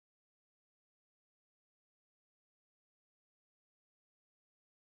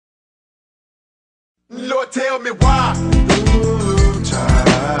Lord, tell me why. Ooh,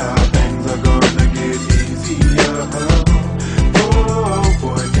 child, things are gonna get easier. Oh,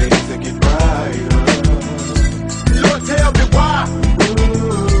 boy, things will get brighter. Lord, tell me why.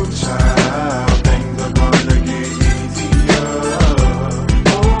 Ooh, child, things are gonna get easier.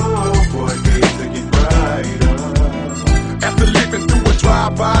 Oh, boy, things will get brighter. After living through a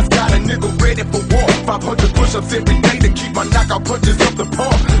drive-by, got a nigga ready for war. 500 push-ups every day to keep my knockout punches up the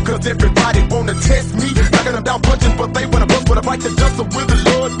park. Cause everybody wanna test me, knocking them down punching, but they wanna bust with a fight to just so will the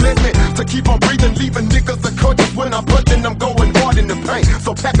Lord bless me to keep on breathing, leaving niggas unconscious when I'm punching. I'm going hard in the pain,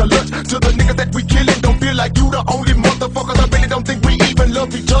 so pack a lunch to the niggas that we killing. Don't feel like you the only motherfuckers. I really don't think we even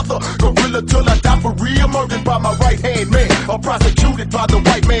love each other. Gorilla till I die for real, murdered by my right hand man, or prosecuted by the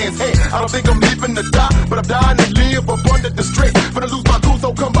white man's hand. I don't think I'm living to die, but I'm dying to live up under the stress. Finna lose my cool,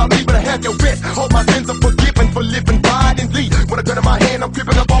 so come by me, but I have your rest. Hope my sins are forgiven for living violently. When I gun in my hand, I'm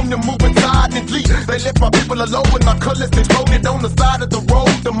creeping up on them, moving silently. They left my people alone when my colors exploded on the side of the road.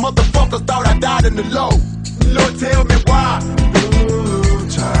 The motherfuckers thought I died in the low. Lord, tell me why. Ooh,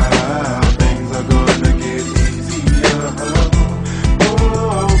 child, things are gonna get easier.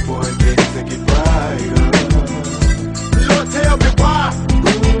 Oh, boy, things will get brighter. Lord, tell me why.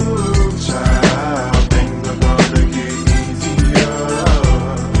 Ooh, child, things are gonna get easier.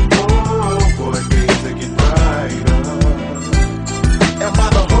 Oh, boy, things will get brighter. Am I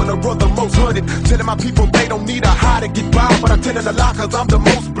the hunter or the most hunted? Telling my people they don't need a high to get by, but I'm telling a lie cause I'm the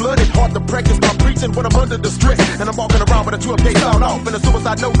most blooded. Hard to practice my preaching when I'm under the stress, and I'm walking around with a 12-gauge sound off and a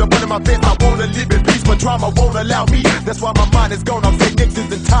suicide note up under my vest. I wanna live in peace, but drama won't allow me. That's why my mind is gone. I'm saying next is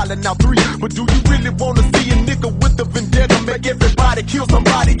in Thailand, now 3. But do you really wanna see a nigga with a vendetta make everybody kill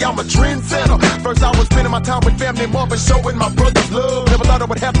somebody? I'm a trendsetter. First I was spending my time with family, mother, showing my brothers love. Never thought I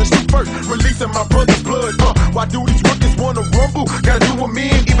would have to shoot first, releasing my brother's blood. Why do these rookies wanna rumble? Gotta do a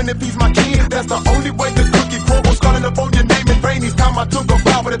man, even if he's my kin. That's the only way the cookie crumbles. Calling up on your name in vain. Each time I took a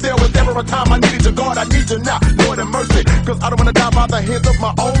vow, but if there was ever a time I needed your God, I need you now. Lord have mercy, cause I don't wanna die by the hands of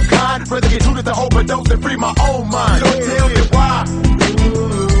my own kind. Rather get treated to overdose than free my own mind. Lord, tell me why.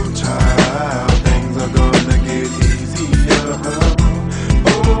 Ooh, child, things are gonna get easier.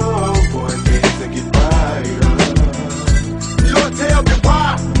 Oh, boy, things will get brighter. Lord, tell me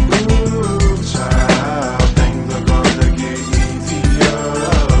why. Ooh, child, things are gonna get easier.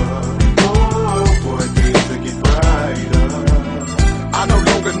 Oh, boy, things will get brighter. I no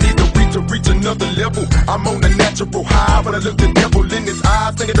longer need to reach another level. I'm on a natural high, but I look the devil in his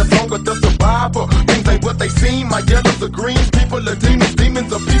eyes, singing the song of the survivor. Things ain't what they seem. My yellows are greens, people are demons.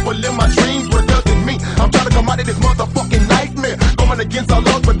 Demons are people in my dreams. What does it mean? I'm trying to come out of this motherfucking nightmare. Going against our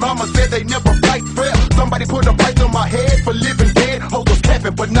laws, but mama said they never fight fair. Somebody put a price on my head for living dead. Hoes was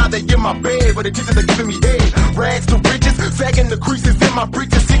capping, but now they in my bed. But the teachers are giving me head. Rags to riches, sagging the creases in my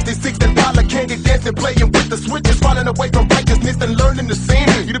breeches. 66 and dollar candy dancing, playing with the switches, falling away from righteousness and learning to sin.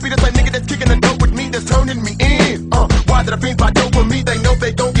 You to be the same nigga that's kicking the dope with me, that's turning me in. Why did the fiends buy dope from me? They know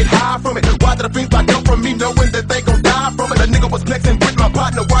they gon' get high from it. Why did the fiends buy dope from me, knowing that they gon' die from it? A nigga was flexing with my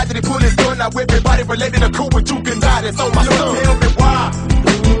partner. Why did he pull his gun? Now everybody related to cool, but you can die. That's on my son. Tell me